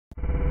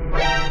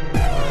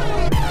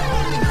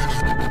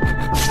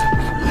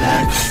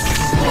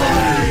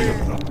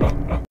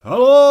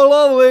Hello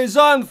lovelies,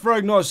 I'm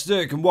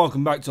Fragnostic and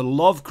welcome back to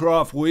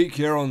Lovecraft Week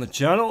here on the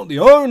channel, the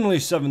only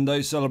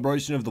 7-day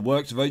celebration of the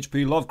works of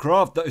H.P.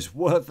 Lovecraft that is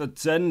worth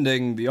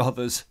attending. The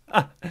others,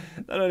 they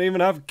don't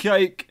even have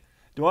cake.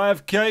 Do I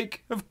have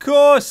cake? Of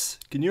course!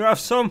 Can you have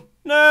some?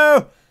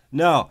 No!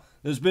 Now,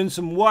 there's been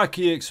some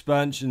wacky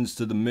expansions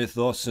to the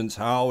mythos since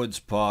Howard's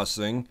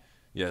passing.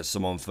 Yes,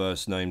 some on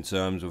first name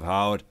terms with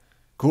Howard.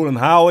 Call him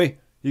Howie,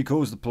 he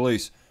calls the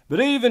police. But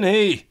even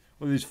he,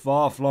 with his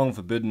far-flung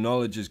forbidden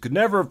knowledges, could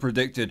never have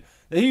predicted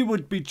that he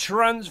would be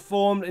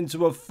transformed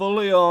into a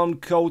fully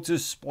armed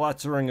cultist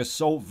splattering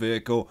assault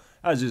vehicle,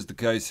 as is the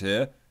case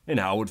here in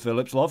Howard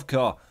Phillips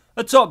Lovecar.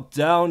 A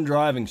top-down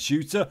driving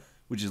shooter,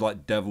 which is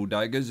like Devil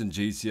Daggers in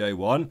GTA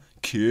 1.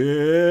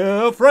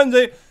 Kill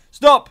Frenzy!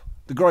 Stop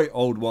the great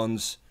old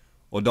ones,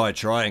 or die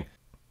trying.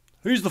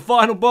 Who's the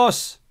final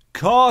boss?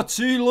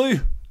 Cartulu?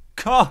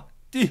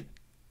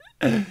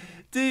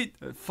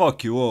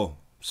 Fuck you all.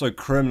 So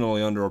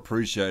criminally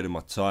underappreciated in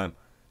my time,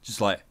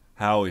 just like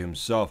Howie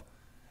himself.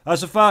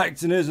 That's a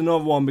fact, and here's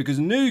another one, because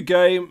a new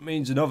game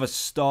means another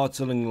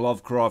startling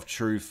Lovecraft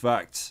true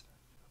fact.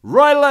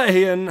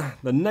 Rylehian,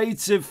 the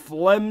native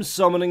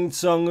phlegm-summoning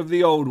tongue of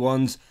the old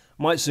ones,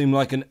 might seem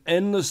like an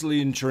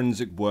endlessly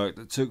intrinsic work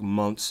that took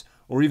months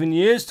or even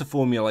years to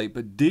formulate,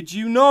 but did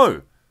you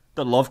know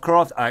that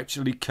Lovecraft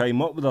actually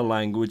came up with a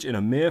language in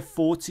a mere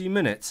 40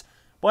 minutes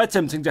by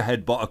attempting to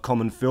headbutt a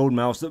common field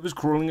mouse that was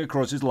crawling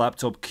across his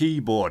laptop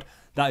keyboard?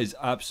 That is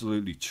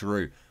absolutely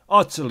true.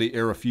 Utterly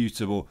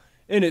irrefutable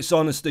in its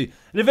honesty.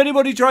 And if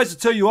anybody tries to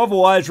tell you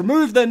otherwise,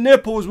 remove their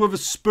nipples with a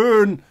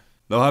spoon.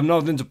 They'll have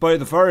nothing to pay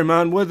the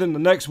ferryman with in the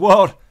next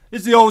world.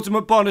 It's the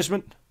ultimate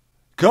punishment.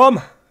 Come,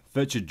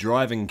 fetch your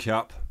driving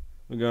cap.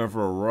 We're going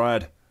for a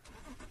ride.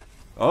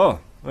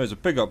 Oh, there's a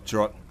pickup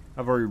truck.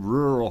 How very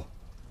rural.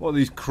 What are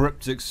these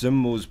cryptic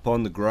symbols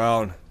upon the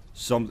ground?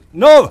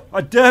 No!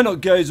 I dare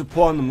not gaze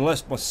upon them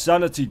lest my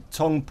sanity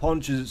tongue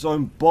punches its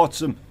own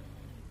bottom.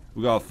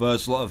 We got our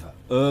first lot of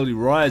early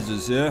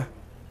risers here.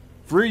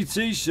 Free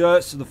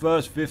t-shirts to the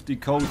first 50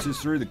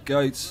 cultists through the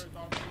gates.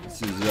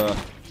 This is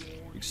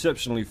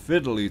exceptionally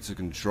fiddly to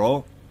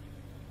control.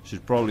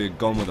 Should probably have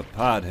gone with a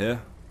pad here.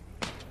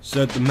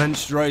 Said the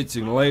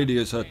menstruating lady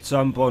as her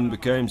tampon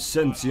became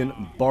sentient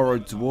and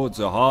burrowed towards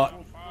her heart.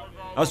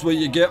 That's what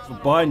you get for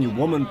buying your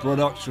woman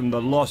products from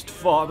the lost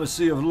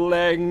pharmacy of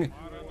Leng.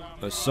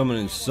 They're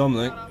summoning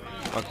something.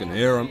 I can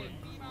hear them.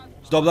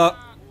 Stop that.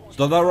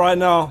 Stop that right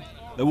now.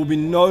 There will be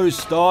no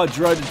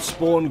star-dreaded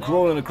spawn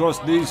crawling across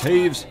these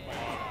heaves.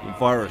 You can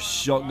fire a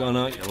shotgun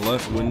out your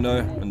left window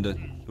and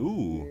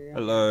ooh,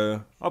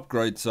 hello.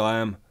 Upgrade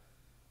time.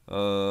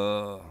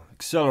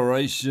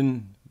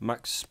 Acceleration,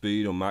 max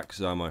speed or max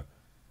ammo.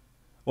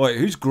 Wait,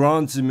 who's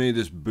granting me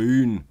this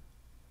boon?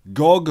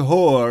 Gog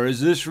Whore,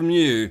 is this from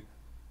you?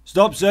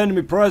 Stop sending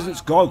me presents,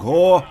 Gog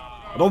Whore.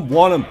 I don't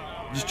want them.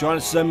 Just trying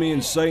to send me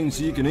insane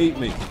so you can eat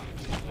me.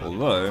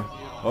 Although,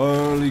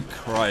 holy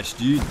Christ,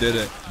 you did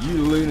it.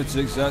 You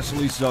lunatics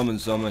actually summoned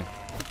something.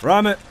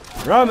 Ram it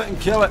and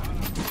kill it.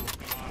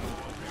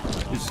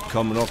 This is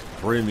coming off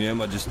premium.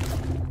 I just,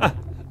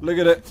 look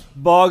at it,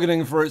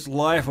 bargaining for its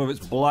life with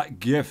its black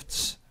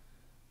gifts.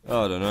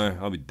 I don't know,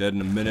 I'll be dead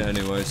in a minute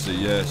anyway, so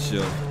yeah,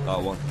 sure, that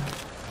one.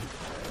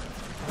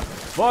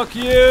 Fuck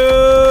you!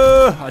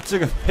 I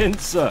took a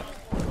pincer.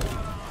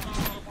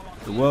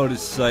 The world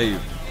is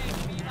saved.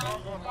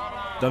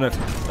 Don't know if...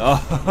 Oh,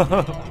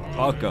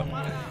 fucker.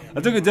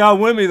 I took it down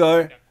with me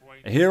though.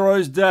 A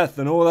hero's death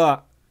and all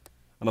that.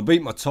 And I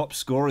beat my top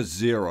score as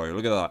 0.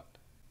 Look at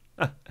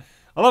that.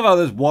 I love how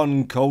there's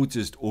one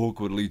cultist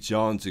awkwardly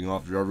chanting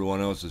after everyone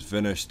else has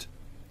finished.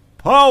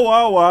 Pow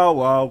wow wow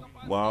wow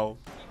wow.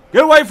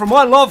 Get away from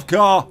my love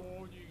car!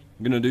 I'm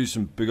gonna do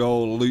some big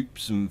old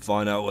loops and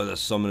find out where they're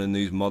summoning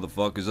these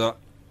motherfuckers at.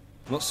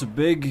 Not so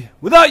big.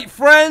 Without your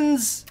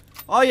friends!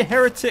 Are you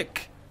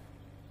heretic?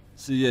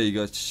 So yeah, you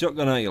got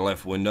shotgun out your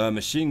left window,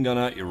 machine gun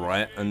out your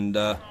right, and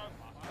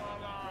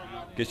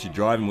guess you're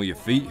driving with your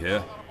feet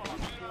here.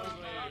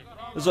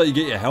 Looks like you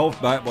get your health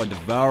back by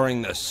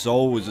devouring their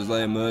souls as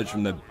they emerge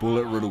from their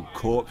bullet-riddled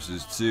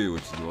corpses too,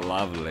 which is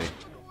lovely.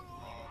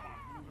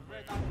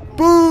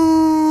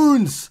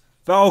 Boons!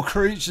 Foul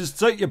creatures,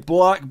 take your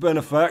black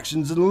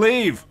benefactions and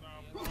leave!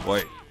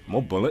 Wait,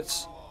 more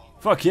bullets?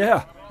 Fuck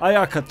yeah!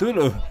 Aya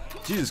Cthulhu!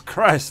 Jesus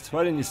Christ,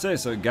 why didn't you say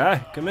so,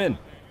 guy? Come in.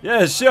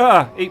 Yeah,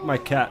 sure! Eat my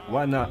cat,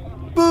 why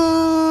not?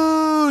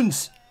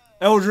 Boons!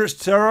 Eldritch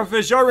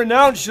Terrorfish, I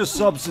renounce your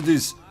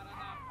subsidies!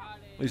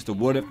 At least I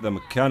would if the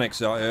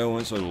mechanics out here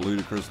weren't so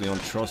ludicrously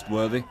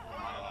untrustworthy.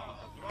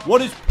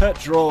 What is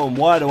petrol and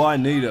why do I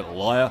need it,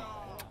 liar?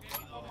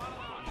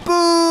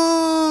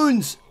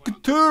 Boons!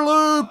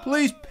 Cthulhu,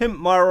 please pimp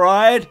my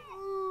ride!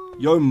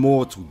 Yo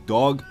mortal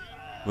dog.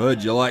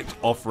 Heard you liked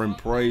offering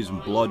praise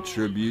and blood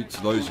tribute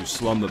to those who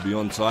slumber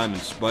beyond time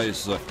and space,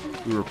 so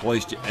we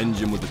replaced your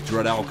engine with the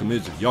dread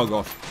alchemies of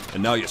Yuggoth,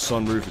 and now your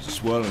sunroof is a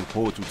swirling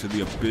portal to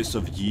the abyss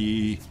of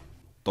Yi.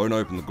 Don't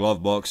open the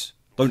glove box.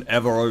 Don't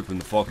ever open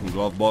the fucking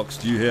glove box,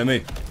 do you hear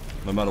me?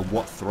 No matter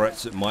what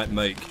threats it might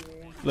make.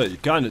 Look, you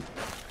kinda...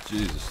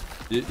 Jesus.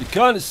 You're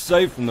kind of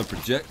safe from the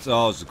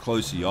projectiles the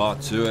closer you are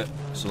to it,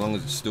 so long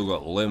as it's still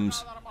got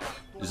limbs.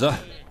 Is that...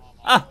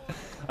 Ah!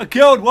 I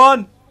killed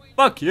one!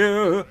 Fuck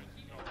you!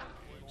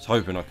 I was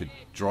hoping I could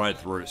drive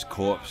through its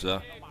corpse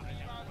there.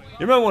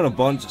 You remember when a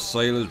bunch of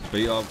sailors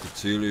beat up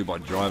Cthulhu by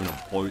driving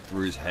a boat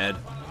through his head?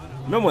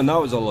 Remember when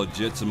that was a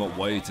legitimate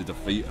way to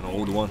defeat an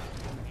old one?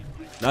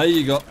 Now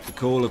you got the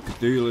Call of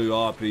Cthulhu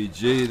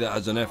RPG that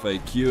has an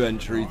FAQ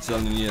entry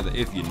telling you that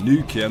if you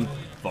nuke him,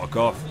 fuck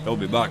off, he'll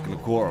be back in a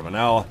quarter of an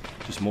hour,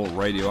 just more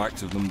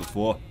radioactive than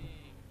before.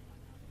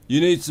 You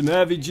need some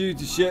heavy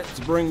duty shit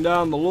to bring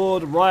down the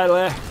Lord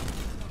Riley.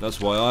 That's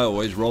why I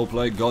always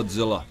roleplay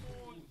Godzilla,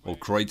 or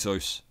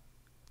Kratos.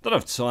 Don't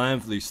have time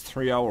for these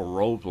 3-hour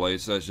roleplay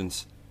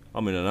sessions.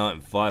 I'm in and out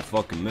in 5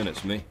 fucking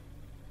minutes, me.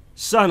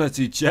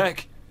 Sanity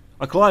check!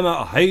 I climb out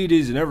of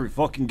Hades in every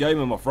fucking game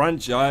in my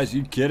franchise,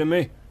 you kidding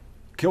me?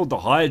 Killed the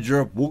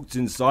Hydra, walked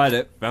inside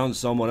it, found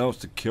someone else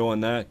to kill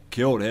in there,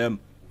 killed him,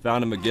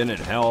 found him again in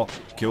hell,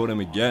 killed him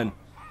again.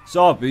 This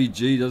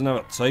RPG doesn't have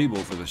a table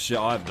for the shit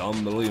I've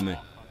done, believe me.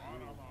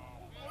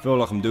 Feel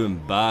like I'm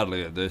doing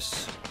badly at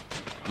this.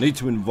 Need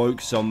to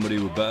invoke somebody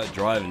with better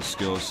driving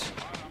skills.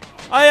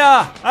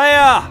 Hiya!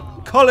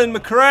 Hiya! Colin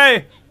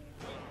McRae!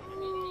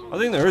 I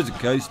think there is a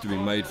case to be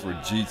made for a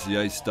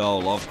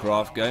GTA-style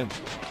Lovecraft game.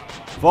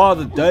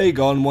 Father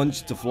Dagon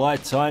wants you to fly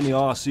tiny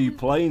RC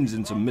planes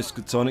into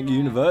Miskatonic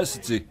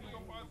University.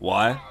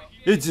 Why?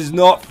 It is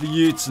not for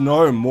you to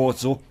know,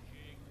 mortal.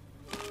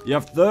 You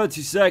have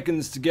 30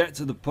 seconds to get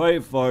to the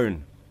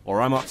payphone,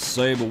 or Amat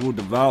Saber will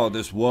devour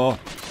this war.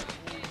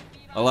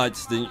 I like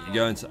to think you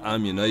go into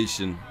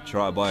ammunition,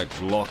 try to buy a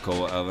Glock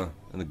or whatever,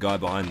 and the guy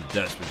behind the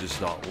desk will just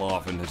start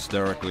laughing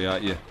hysterically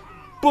at you.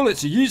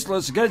 Bullets are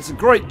useless against a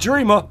great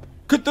dreamer!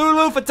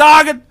 Cthulhu for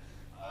target!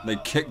 They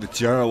kick the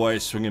chair away,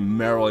 swinging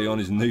merrily on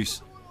his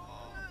noose.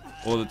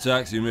 Or the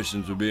taxi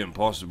missions would be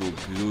impossible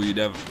because all you'd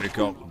ever pick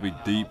up would be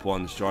deep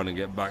ones trying to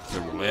get back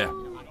to Relair.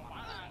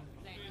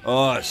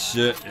 Oh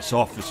shit, it's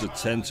Officer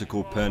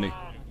Tentacle Penny.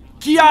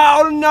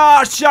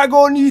 Kiauna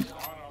Shagoni!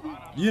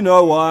 You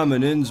know I'm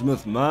an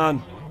Innsmouth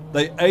man.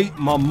 They ate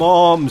my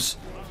moms.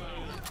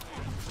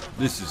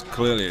 This is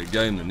clearly a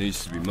game that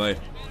needs to be made.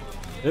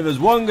 If there's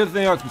one good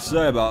thing I can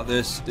say about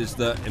this, it's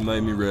that it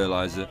made me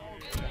realise it.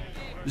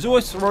 This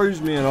always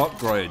throws me an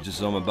upgrade just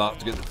as I'm about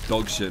to get the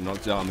dog shit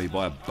knocked out of me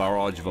by a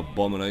barrage of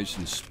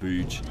abomination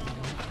spooge.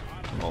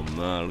 Oh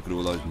man, look at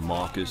all those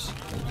markers.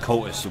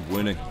 Cultists of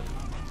winning.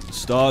 The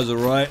stars are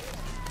right.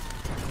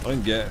 I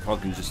don't get if I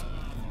can just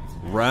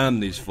ram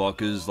these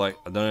fuckers. Like,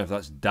 I don't know if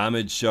that's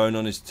damage shown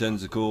on his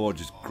tentacle or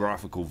just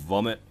graphical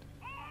vomit.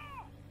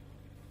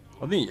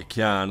 I think you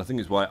can. I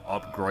think it's why it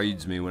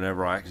upgrades me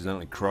whenever I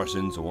accidentally crush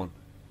into one.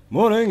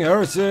 Morning,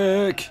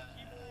 heretic!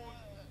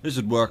 This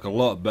would work a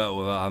lot better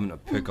without having to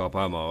pick up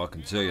ammo, I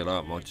can tell you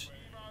that much.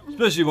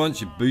 Especially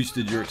once you've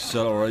boosted your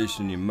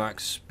acceleration and your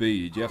max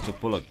speed, you have to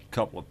pull a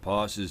couple of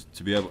passes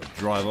to be able to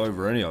drive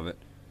over any of it.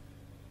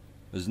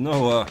 There's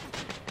no,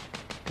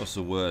 what's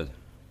the word?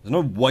 There's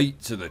no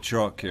weight to the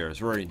truck here, it's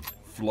very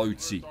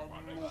floaty.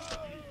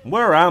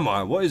 Where am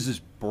I? What is this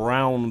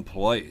brown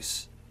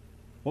place?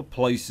 What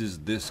place is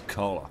this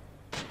colour?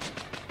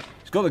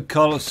 It's got the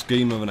colour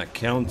scheme of an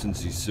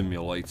accountancy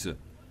simulator.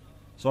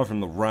 Aside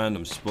from the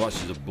random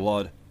splashes of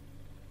blood.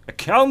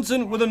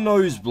 Accountant with a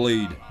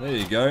nosebleed. There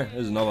you go.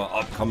 There's another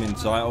upcoming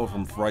title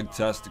from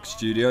Fragnostic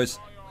Studios.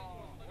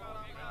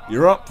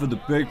 You're up for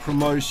the big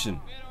promotion.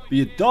 But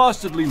your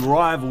dastardly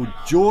rival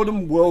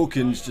Jordan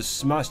Wilkins just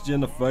smashed you in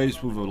the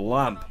face with a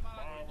lamp.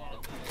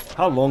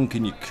 How long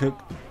can you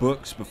cook the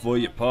books before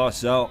you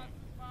pass out?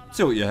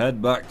 Tilt your head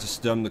back to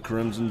stem the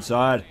crimson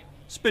tide.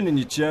 Spin in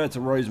your chair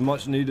to raise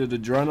much needed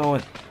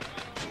adrenaline.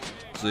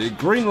 So your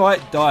green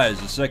light dies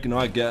the second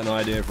I get an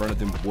idea for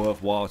anything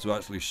worthwhile to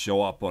actually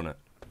show up on it.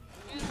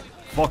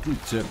 Fucking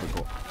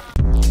typical.